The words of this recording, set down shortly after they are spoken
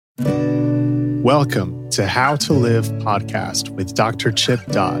Welcome to How to Live podcast with Dr. Chip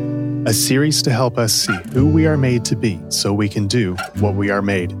Dodd, a series to help us see who we are made to be so we can do what we are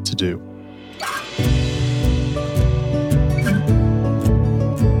made to do.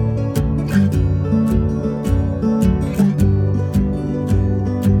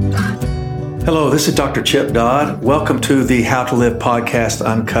 Hello, this is Dr. Chip Dodd. Welcome to the How to Live podcast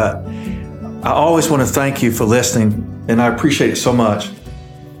Uncut. I always want to thank you for listening, and I appreciate it so much.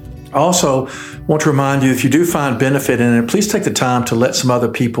 I also want to remind you, if you do find benefit in it, please take the time to let some other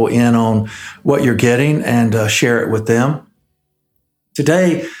people in on what you're getting and share it with them.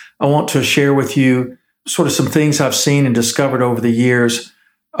 Today, I want to share with you sort of some things I've seen and discovered over the years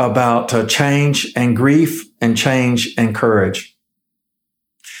about change and grief and change and courage.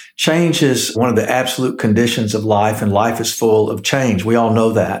 Change is one of the absolute conditions of life, and life is full of change. We all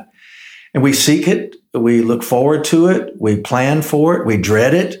know that. And we seek it, we look forward to it, we plan for it, we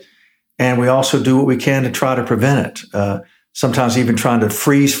dread it, and we also do what we can to try to prevent it. Sometimes even trying to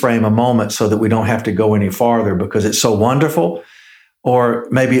freeze frame a moment so that we don't have to go any farther because it's so wonderful, or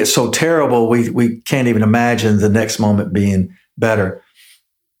maybe it's so terrible we can't even imagine the next moment being better.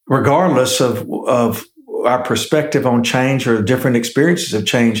 Regardless of our perspective on change or different experiences of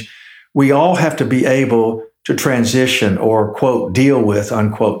change, we all have to be able to transition or, quote, deal with,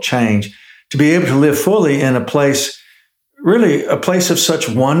 unquote, change, to be able to live fully in a place, really a place of such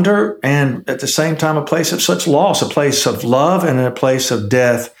wonder and at the same time a place of such loss, a place of love and a place of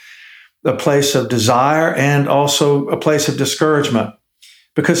death, a place of desire and also a place of discouragement.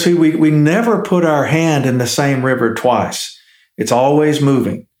 Because we never put our hand in the same river twice. It's always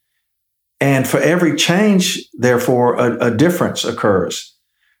moving. And for every change, therefore, a difference occurs.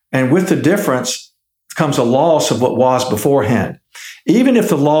 And with the difference comes a loss of what was beforehand. Even if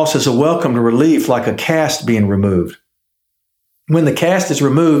the loss is a welcomed relief, like a cast being removed. When the cast is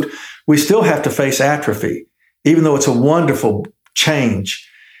removed, we still have to face atrophy. Even though it's a wonderful change,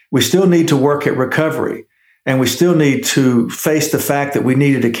 we still need to work at recovery. And we still need to face the fact that we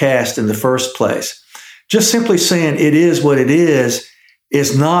needed a cast in the first place. Just simply saying it is what it is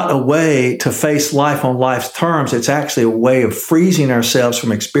not a way to face life on life's terms. It's actually a way of freezing ourselves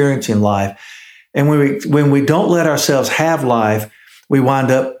from experiencing life. And when we don't let ourselves have life, we wind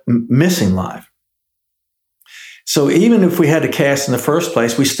up missing life. So even if we had to cast in the first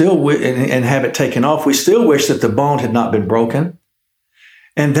place, we still and have it taken off, we still wish that the bone had not been broken.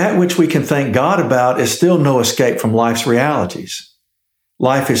 And that which we can thank God about is still no escape from life's realities.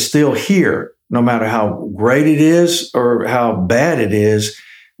 Life is still here. No matter how great it is or how bad it is,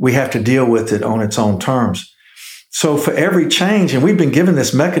 we have to deal with it on its own terms. So for every change, and we've been given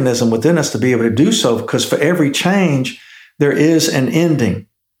this mechanism within us to be able to do so, because for every change, there is an ending.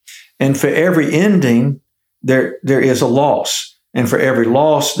 And for every ending, there is a loss. And for every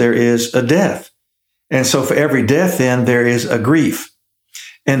loss, there is a death. And so for every death, then, there is a grief.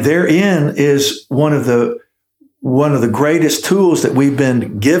 And therein is one of the greatest tools that we've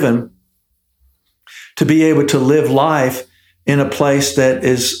been given to be able to live life in a place that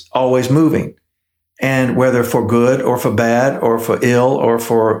is always moving. And whether for good or for bad or for ill or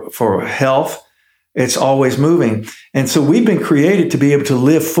for health, it's always moving. And so we've been created to be able to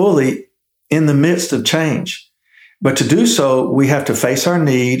live fully in the midst of change. But to do so, we have to face our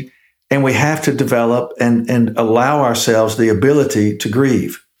need and we have to develop and allow ourselves the ability to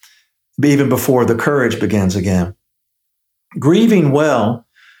grieve, even before the courage begins again. Grieving well,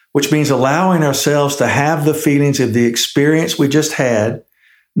 which means allowing ourselves to have the feelings of the experience we just had,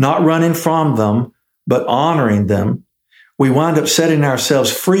 not running from them, but honoring them. We wind up setting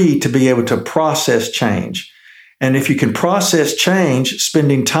ourselves free to be able to process change. And if you can process change,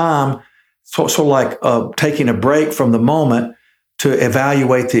 spending time, sort of like taking a break from the moment to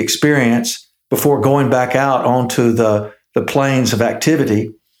evaluate the experience before going back out onto the planes of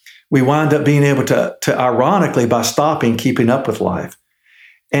activity, we wind up being able to ironically, by stopping, keeping up with life.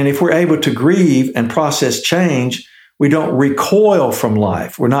 And if we're able to grieve and process change, we don't recoil from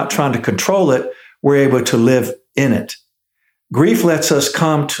life. We're not trying to control it. We're able to live in it. Grief lets us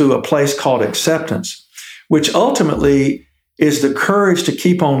come to a place called acceptance, which ultimately is the courage to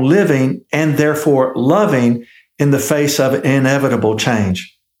keep on living and therefore loving in the face of inevitable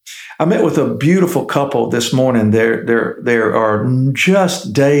change. I met with a beautiful couple this morning. They are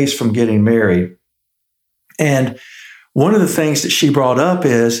just days from getting married. And one of the things that she brought up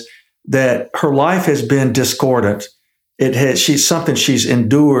is that her life has been discordant. She's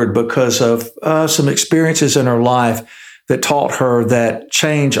endured because of some experiences in her life that taught her that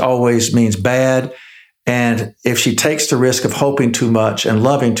change always means bad. And if she takes the risk of hoping too much and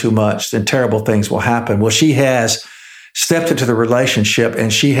loving too much, then terrible things will happen. Well, she has stepped into the relationship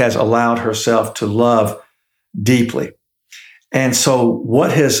and she has allowed herself to love deeply. And so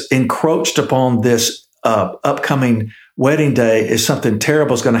what has encroached upon this upcoming wedding day is something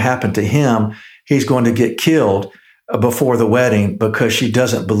terrible is going to happen to him. He's going to get killed before the wedding because she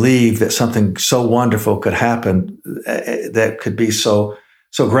doesn't believe that something so wonderful could happen that could be so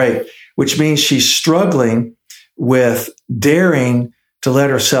great, which means she's struggling with daring to let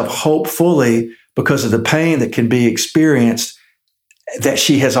herself hope fully because of the pain that can be experienced that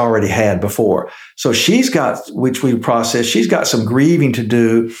she has already had before. So she's got, which we process, she's got some grieving to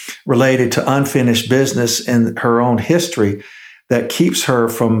do related to unfinished business in her own history that keeps her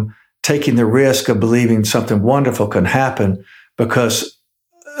from taking the risk of believing something wonderful can happen because,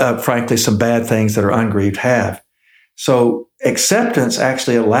 frankly, some bad things that are ungrieved have. So acceptance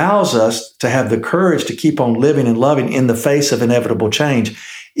actually allows us to have the courage to keep on living and loving in the face of inevitable change,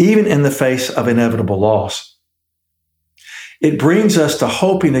 even in the face of inevitable loss. It brings us to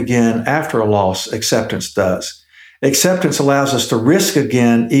hoping again after a loss, acceptance does. Acceptance allows us to risk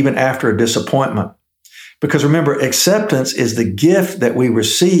again even after a disappointment. Because remember, acceptance is the gift that we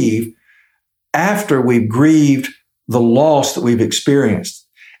receive after we've grieved the loss that we've experienced.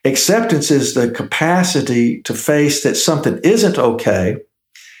 Acceptance is the capacity to face that something isn't okay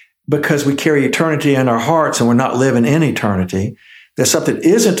because we carry eternity in our hearts and we're not living in eternity, that something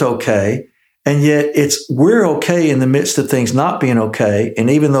isn't okay, and yet we're okay in the midst of things not being okay.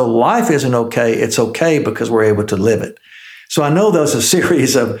 And even though life isn't okay, it's okay because we're able to live it. So I know there's a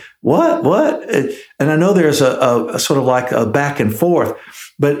series of what? And I know there's a sort of like a back and forth,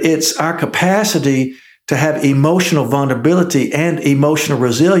 but it's our capacity to have emotional vulnerability and emotional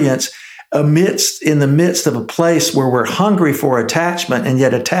resilience in the midst of a place where we're hungry for attachment, and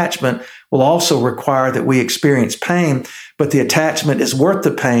yet attachment will also require that we experience pain, but the attachment is worth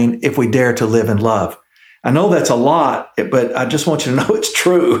the pain if we dare to live in love. I know that's a lot, but I just want you to know it's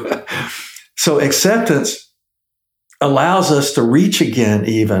true. So acceptance allows us to reach again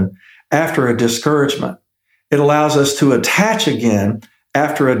even after a discouragement. It allows us to attach again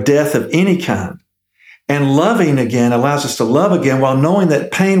after a death of any kind. And loving again allows us to love again while knowing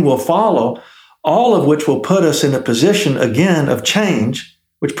that pain will follow, all of which will put us in a position again of change,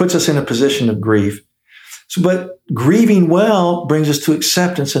 which puts us in a position of grief. But grieving well brings us to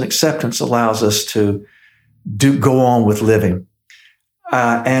acceptance, and acceptance allows us to go on with living.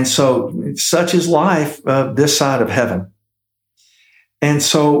 And so such is life this side of heaven. And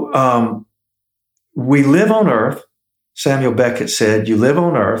so we live on earth. Samuel Beckett said, you live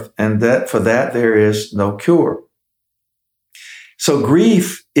on earth, and that for that there is no cure. So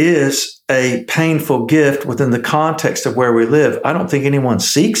grief is a painful gift within the context of where we live. I don't think anyone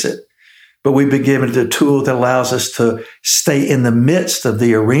seeks it, but we've been given the tool that allows us to stay in the midst of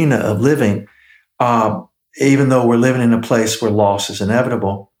the arena of living, even though we're living in a place where loss is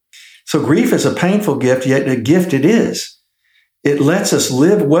inevitable. So grief is a painful gift, yet a gift it is. It lets us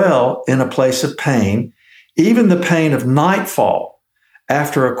live well in a place of pain, even the pain of nightfall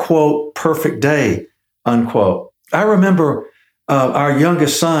after a, quote, perfect day, unquote. I remember our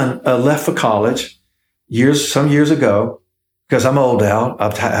youngest son left for college some years ago, because I'm old now,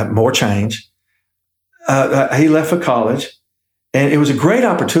 I've had more change. He left for college, and it was a great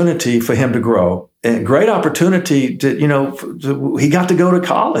opportunity for him to grow, and great opportunity to, he got to go to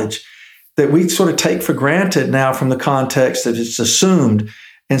college that we sort of take for granted now from the context that it's assumed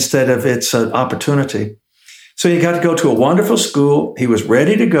instead of it's an opportunity. So he got to go to a wonderful school. He was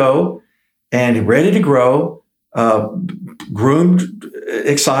ready to go and ready to grow, groomed,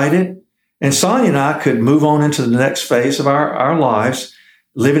 excited. And Sonia and I could move on into the next phase of our lives,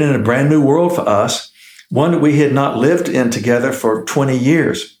 living in a brand new world for us, one that we had not lived in together for 20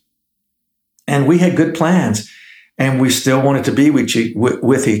 years. And we had good plans, and we still wanted to be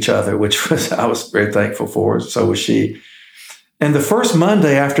with each other, which I was very thankful for. So was she. And the first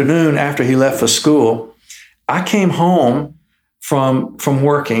Monday afternoon after he left for school, I came home from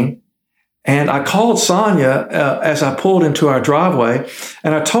working, and I called Sonia as I pulled into our driveway,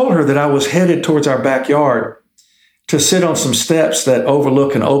 and I told her that I was headed towards our backyard to sit on some steps that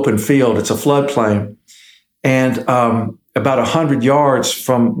overlook an open field. It's a floodplain. And about 100 yards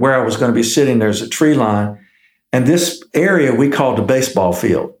from where I was going to be sitting, there's a tree line. And this area we called the baseball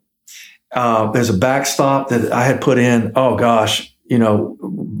field. There's a backstop that I had put in,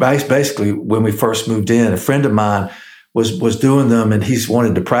 basically when we first moved in, a friend of mine was doing them, and he's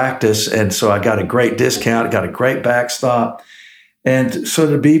wanted to practice. And so I got a great discount, got a great backstop. And so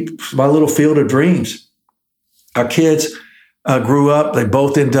to be my little field of dreams. Our kids grew up. They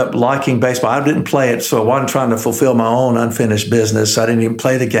both ended up liking baseball. I didn't play it, so I wasn't trying to fulfill my own unfinished business. I didn't even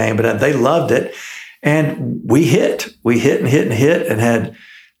play the game, but they loved it. And we hit and had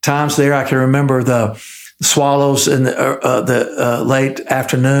times there. I can remember the swallows in the late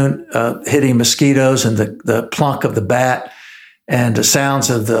afternoon hitting mosquitoes and the plunk of the bat and the sounds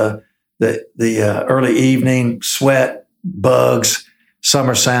of the early evening sweat, bugs,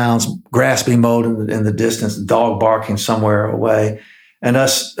 summer sounds, grass being mowed in the distance, dog barking somewhere away, and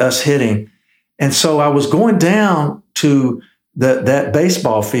us hitting. And so I was going down to that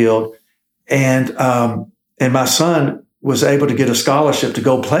baseball field, and my son was able to get a scholarship to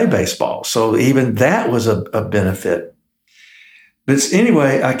go play baseball. So even that was a benefit. But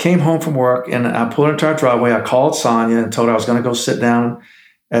anyway, I came home from work and I pulled into our driveway. I called Sonia and told her I was going to go sit down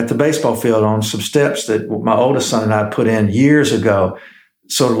at the baseball field on some steps that my oldest son and I put in years ago,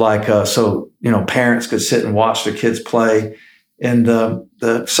 sort of like parents could sit and watch their kids play in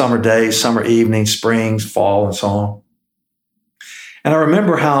the summer days, summer evenings, springs, fall, and so on. And I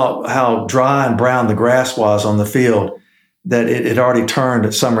remember how dry and brown the grass was on the field, that it had already turned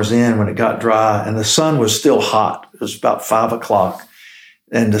at summer's end when it got dry, and the sun was still hot. It was about 5 o'clock,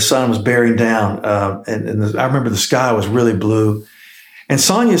 and the sun was bearing down, and I remember the sky was really blue. And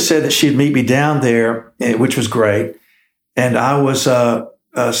Sonia said that she'd meet me down there, which was great. And I was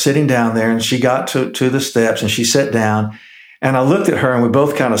sitting down there, and she got to the steps, and she sat down, and I looked at her, and we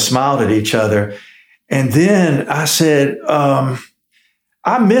both kind of smiled at each other. And then I said,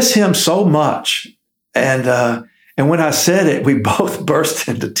 I miss him so much. And when I said it, we both burst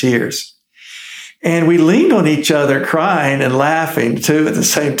into tears. And we leaned on each other, crying and laughing too at the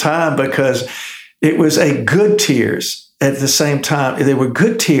same time, because it was a good tears at the same time. They were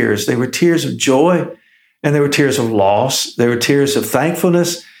good tears. They were tears of joy, and they were tears of loss. They were tears of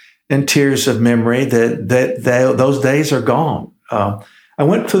thankfulness and tears of memory that those days are gone. I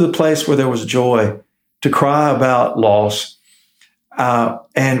went to the place where there was joy to cry about loss.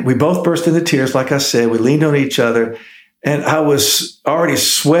 And we both burst into tears. Like I said, we leaned on each other, and I was already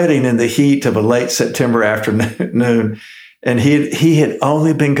sweating in the heat of a late September afternoon. And he had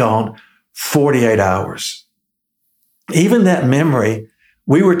only been gone 48 hours. Even that memory,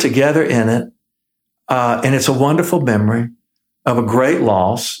 we were together in it. And it's a wonderful memory of a great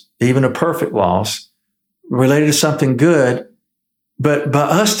loss, even a perfect loss, related to something good. But by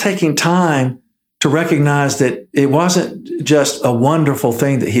us taking time to recognize that it wasn't just a wonderful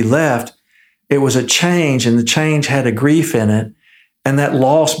thing that he left, it was a change, and the change had a grief in it. And that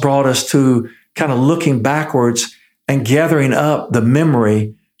loss brought us to kind of looking backwards and gathering up the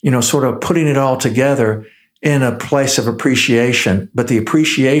memory, sort of putting it all together in a place of appreciation. But the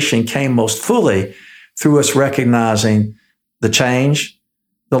appreciation came most fully through us recognizing the change,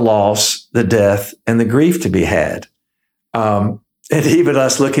 the loss, the death, and the grief to be had. And even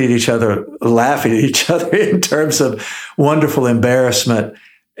us looking at each other, laughing at each other in terms of wonderful embarrassment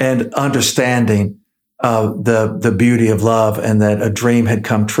and understanding the beauty of love, and that a dream had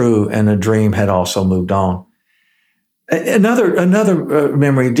come true and a dream had also moved on. Another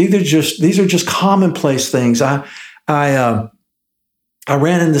memory. These are just commonplace things. I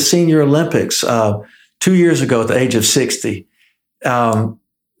ran in the Senior Olympics 2 years ago at the age of 60. And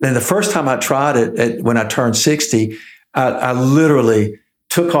the first time I tried it, when I turned 60, I literally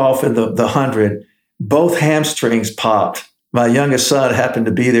took off in the 100. Both hamstrings popped. My youngest son happened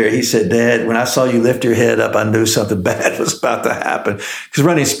to be there. He said, "Dad, when I saw you lift your head up, I knew something bad was about to happen." Because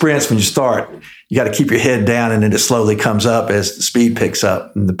running sprints, when you start, you got to keep your head down, and then it slowly comes up as the speed picks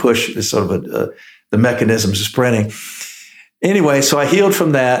up. And the push is sort of the mechanisms of sprinting. Anyway, so I healed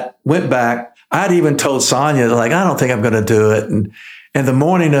from that, went back. I'd even told Sonia, I don't think I'm going to do it. And the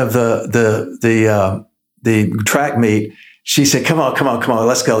morning of the track meet, she said, come on,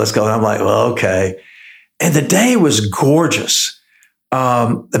 let's go. And I'm like, well, okay. And the day was gorgeous.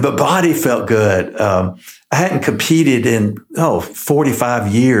 The body felt good. I hadn't competed in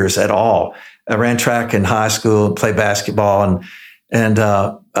 45 years at all. I ran track in high school, played basketball, and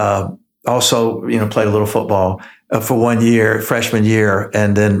also played a little football for 1 year, freshman year,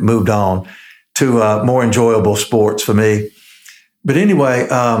 and then moved on to more enjoyable sports for me. But anyway,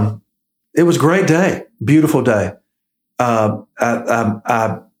 it was a great day, beautiful day.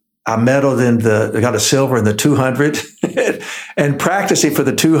 I medaled I got a silver in the 200 and practicing for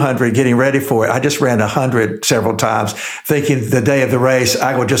the 200, getting ready for it. I just ran 100 several times, thinking the day of the race,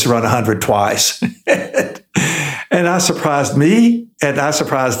 I would just run 100 twice. And I surprised me, and I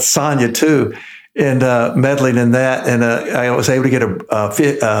surprised Sonia too, in medaling in that. And I was able to get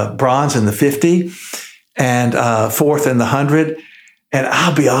a bronze in the 50 and fourth in the 100. And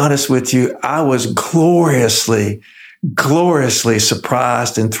I'll be honest with you, I was gloriously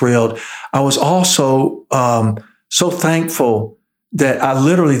surprised and thrilled. I was also so thankful that I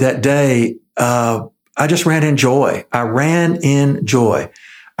literally that day I just ran in joy. I ran in joy.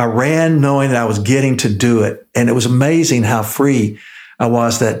 I ran knowing that I was getting to do it. And it was amazing how free I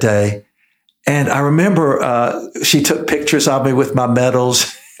was that day. And I remember she took pictures of me with my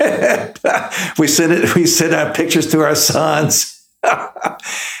medals. we sent our pictures to our sons.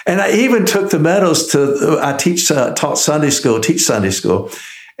 And I even took the medals taught Sunday school, teach Sunday school.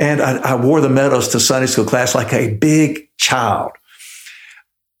 And I wore the medals to Sunday school class like a big child.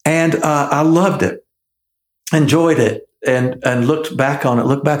 And I loved it, enjoyed it, and look back on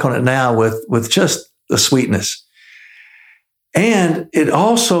it now with just the sweetness. And it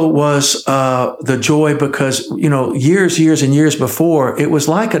also was the joy because, years and years before, it was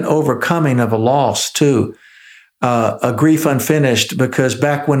like an overcoming of a loss too, a grief unfinished, because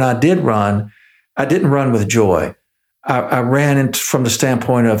back when I did run, I didn't run with joy. I ran from the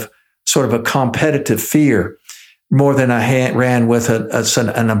standpoint of sort of a competitive fear more than I ran with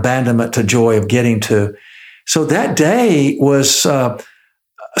an abandonment to joy of getting to. So that day was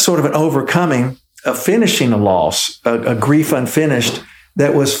sort of an overcoming, a finishing a loss, a grief unfinished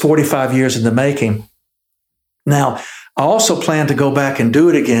that was 45 years in the making. Now, I also plan to go back and do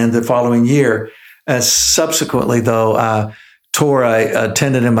it again the following year. Subsequently, though, I tore a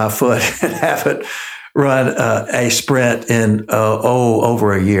tendon in my foot and haven't run a sprint in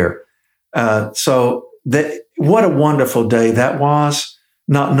over a year. So what a wonderful day that was,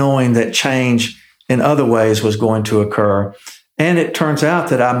 not knowing that change in other ways was going to occur. And it turns out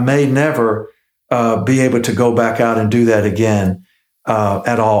that I may never be able to go back out and do that again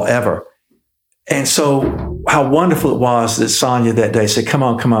at all, ever. And so how wonderful it was that Sonia that day said, come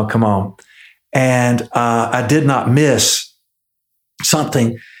on. And I did not miss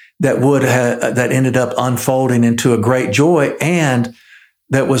something that ended up unfolding into a great joy. And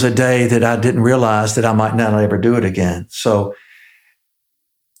that was a day that I didn't realize that I might not ever do it again. So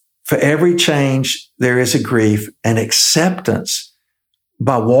for every change, there is a grief, and acceptance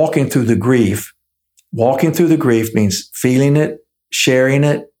by walking through the grief. Walking through the grief means feeling it, sharing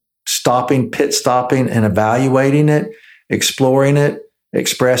it, pit stopping and evaluating it, exploring it,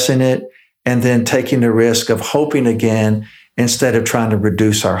 expressing it, and then taking the risk of hoping again instead of trying to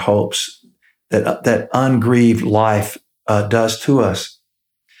reduce our hopes that ungrieved life does to us.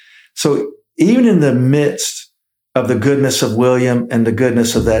 So even in the midst of the goodness of William and the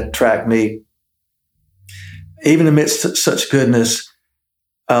goodness of that track meet, even amidst such goodness,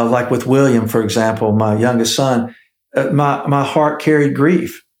 like with William, for example, my youngest son, my heart carried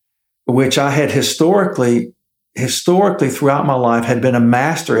grief, which I had historically throughout my life had been a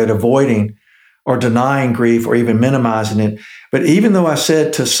master at avoiding or denying grief or even minimizing it. But even though I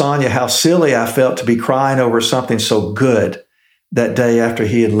said to Sonia how silly I felt to be crying over something so good that day after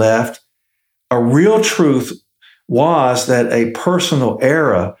he had left, a real truth was that a personal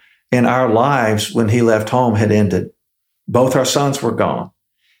era in our lives when he left home had ended. Both our sons were gone.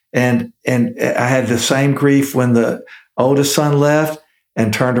 And I had the same grief when the oldest son left,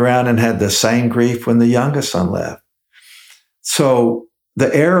 and turned around and had the same grief when the youngest son left. So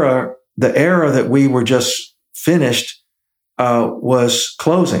the era that we were just finished was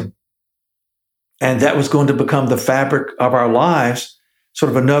closing. And that was going to become the fabric of our lives, sort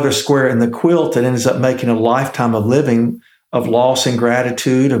of another square in the quilt that ends up making a lifetime of living, of loss and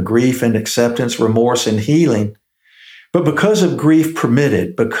gratitude, of grief and acceptance, remorse and healing. But because of grief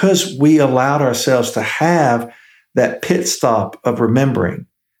permitted, because we allowed ourselves to have that pit stop of remembering,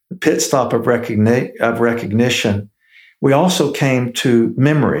 the pit stop of recognition, we also came to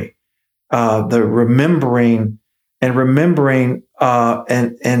memory, the remembering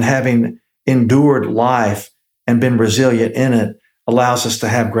and having endured life and been resilient in it allows us to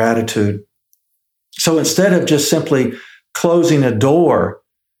have gratitude. So instead of just simply closing a door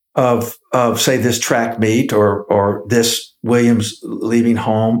of say this track meet or this Williams leaving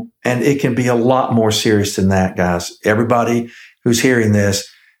home, and it can be a lot more serious than that, guys. Everybody who's hearing this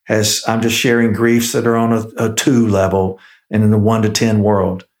I'm just sharing griefs that are on a 2 level and in the 1 to 10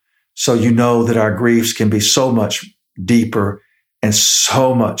 world. So you know that our griefs can be so much deeper and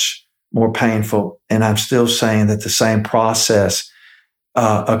so much more painful. And I'm still saying that the same process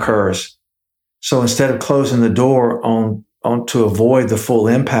occurs. So instead of closing the door on to avoid the full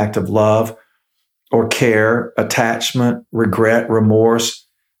impact of love or care, attachment, regret, remorse,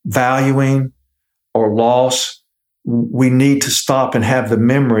 valuing, or loss, we need to stop and have the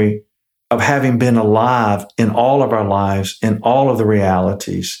memory of having been alive in all of our lives, in all of the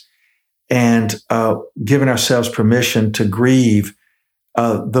realities, and giving ourselves permission to grieve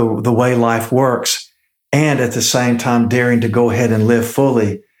the way life works, and at the same time daring to go ahead and live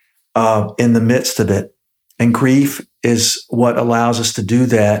fully in the midst of it. And grief is what allows us to do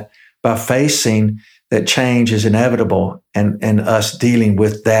that by facing that change is inevitable and us dealing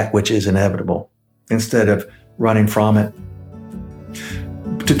with that which is inevitable instead of running from it.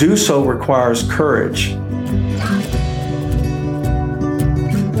 To do so requires courage.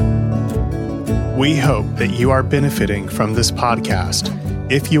 We hope that you are benefiting from this podcast.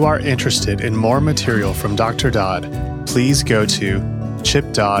 If you are interested in more material from Dr. Dodd, please go to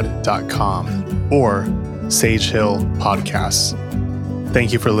chipdodd.com or Sage Hill Podcasts.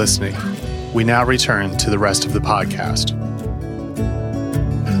 Thank you for listening. We now return to the rest of the podcast.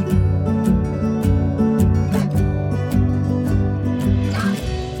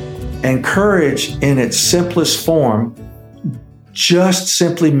 And courage in its simplest form just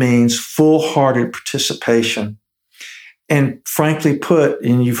simply means full-hearted participation. And frankly put,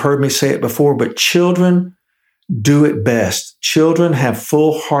 and you've heard me say it before, but children do it best. Children have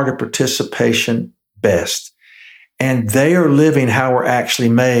full-hearted participation best. And they are living how we're actually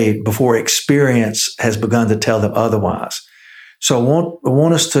made before experience has begun to tell them otherwise. So I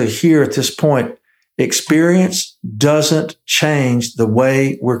want us to hear at this point, experience doesn't change the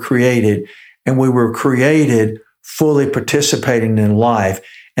way we're created. And we were created fully participating in life.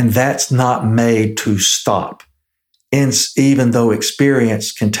 And that's not made to stop, even though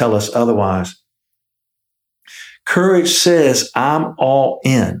experience can tell us otherwise. Courage says, I'm all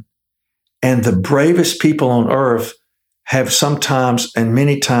in. And the bravest people on earth have sometimes and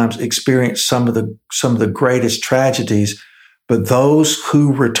many times experienced some of the greatest tragedies, but those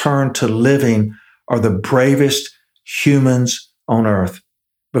who return to living are the bravest humans on earth,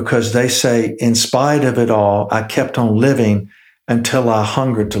 because they say, in spite of it all, I kept on living until I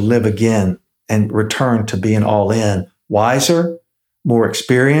hungered to live again and return to being all in, wiser, more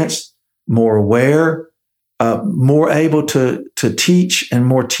experienced, more aware, more able to teach and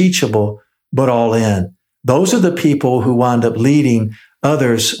more teachable, but all in. Those are the people who wind up leading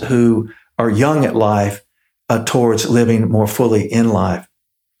others who are young at life towards living more fully in life.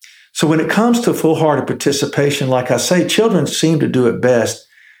 So when it comes to full-hearted participation, like I say, children seem to do it best.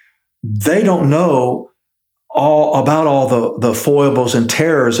 They don't know all the foibles and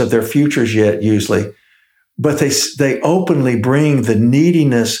terrors of their futures yet, usually, but they openly bring the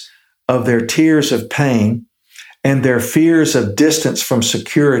neediness of their tears of pain and their fears of distance from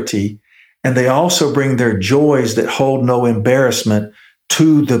security. And they also bring their joys that hold no embarrassment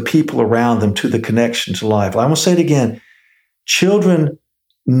to the people around them, to the connection to life. I want to say it again. Children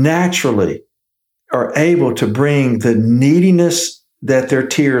naturally are able to bring the neediness that their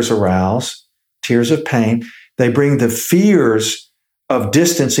tears arouse, tears of pain. They bring the fears of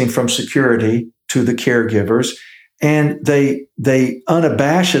distancing from security to the caregivers, and they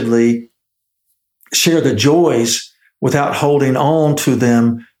unabashedly share the joys without holding on to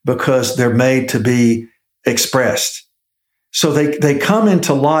them because they're made to be expressed. So they come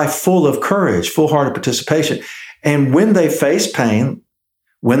into life full of courage, full-hearted participation. And when they face pain,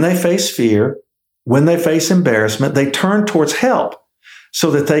 when they face fear, when they face embarrassment, they turn towards help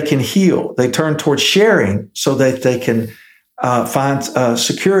so that they can heal. They turn towards sharing so that they can find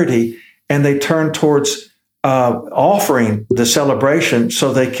security. And they turn towards offering the celebration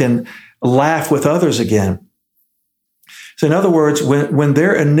so they can laugh with others again. So in other words, when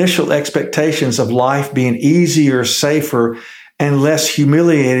their initial expectations of life being easier, safer, and less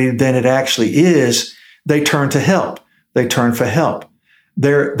humiliating than it actually is, they turn to help. They turn for help.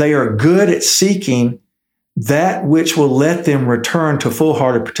 They are good at seeking that which will let them return to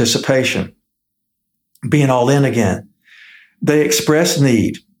full-hearted participation, being all in again. They express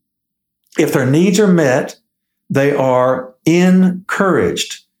need. If their needs are met, they are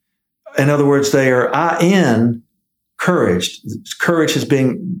encouraged. In other words, they are encouraged. Courage is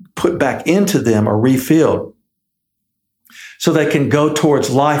being put back into them or refilled so they can go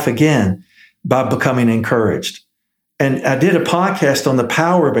towards life again by becoming encouraged. And I did a podcast on the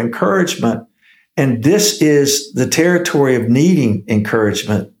power of encouragement, and this is the territory of needing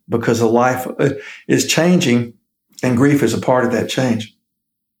encouragement because the life is changing and grief is a part of that change.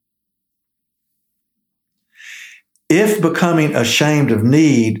 If becoming ashamed of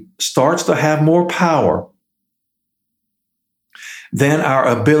need starts to have more power than our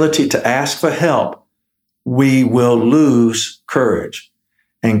ability to ask for help, we will lose courage.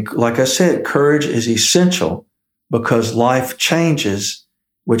 And like I said, courage is essential because life changes,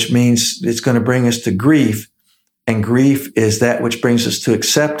 which means it's going to bring us to grief. And grief is that which brings us to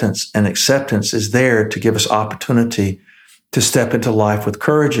acceptance. And acceptance is there to give us opportunity to step into life with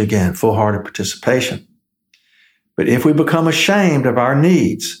courage again, full-hearted participation. But if we become ashamed of our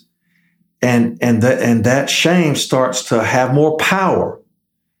needs, and that shame starts to have more power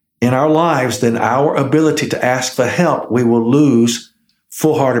in our lives than our ability to ask for help, we will lose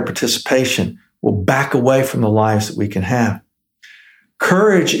full-hearted participation. will back away from the lives that we can have.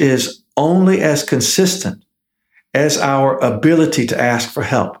 Courage is only as consistent as our ability to ask for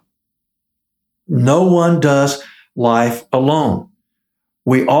help. No one does life alone.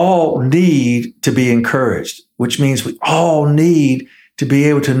 We all need to be encouraged, which means we all need to be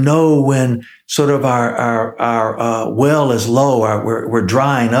able to know when sort of our well is low, we're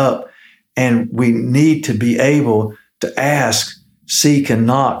drying up, and we need to be able to ask, seek, and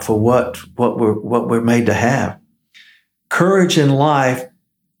knock for what we're made to have. Courage in life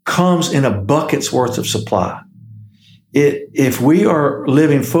comes in a bucket's worth of supply. If we are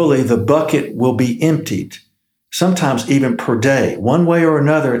living fully, the bucket will be emptied, sometimes even per day. One way or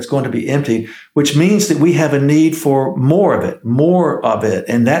another, it's going to be emptied, which means that we have a need for more of it.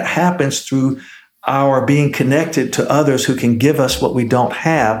 And that happens through our being connected to others who can give us what we don't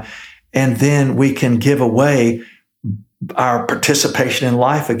have. And then we can give away our participation in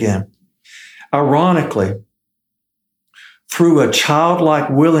life again. Ironically, through a childlike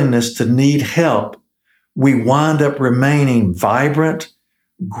willingness to need help, we wind up remaining vibrant,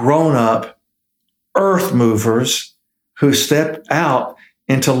 grown-up earth movers who step out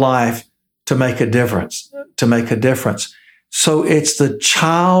into life to make a difference. So it's the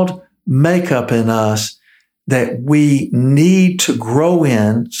child makeup in us that we need to grow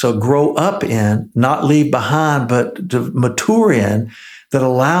in, so grow up in, not leave behind, but to mature in, that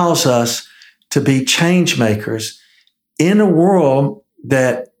allows us to be change makers in a world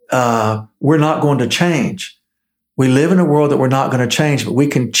that we're not going to change. We live in a world that we're not going to change, but we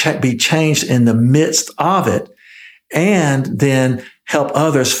can be changed in the midst of it, and then help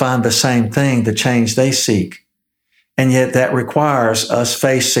others find the same thing, the change they seek. And yet that requires us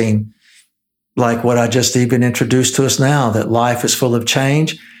facing, like what I just even introduced to us now, that life is full of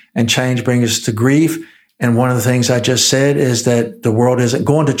change, and change brings us to grief. And one of the things I just said is that the world isn't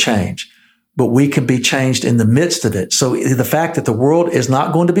going to change, but we can be changed in the midst of it. So the fact that the world is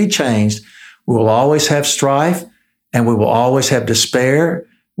not going to be changed, we will always have strife, and we will always have despair.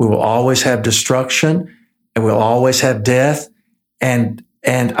 We will always have destruction, and we'll always have death. And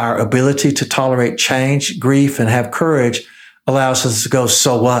our ability to tolerate change, grief, and have courage allows us to go,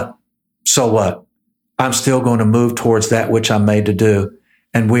 so what? So what? I'm still going to move towards that which I'm made to do.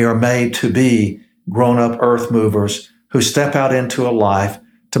 And we are made to be grown-up earth movers who step out into a life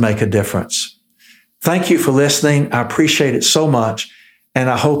to make a difference. Thank you for listening. I appreciate it so much. And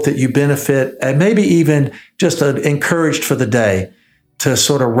I hope that you benefit and maybe even just encouraged for the day to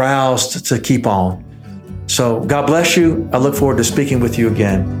sort of rouse to keep on. So God bless you. I look forward to speaking with you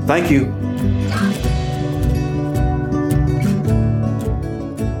again. Thank you.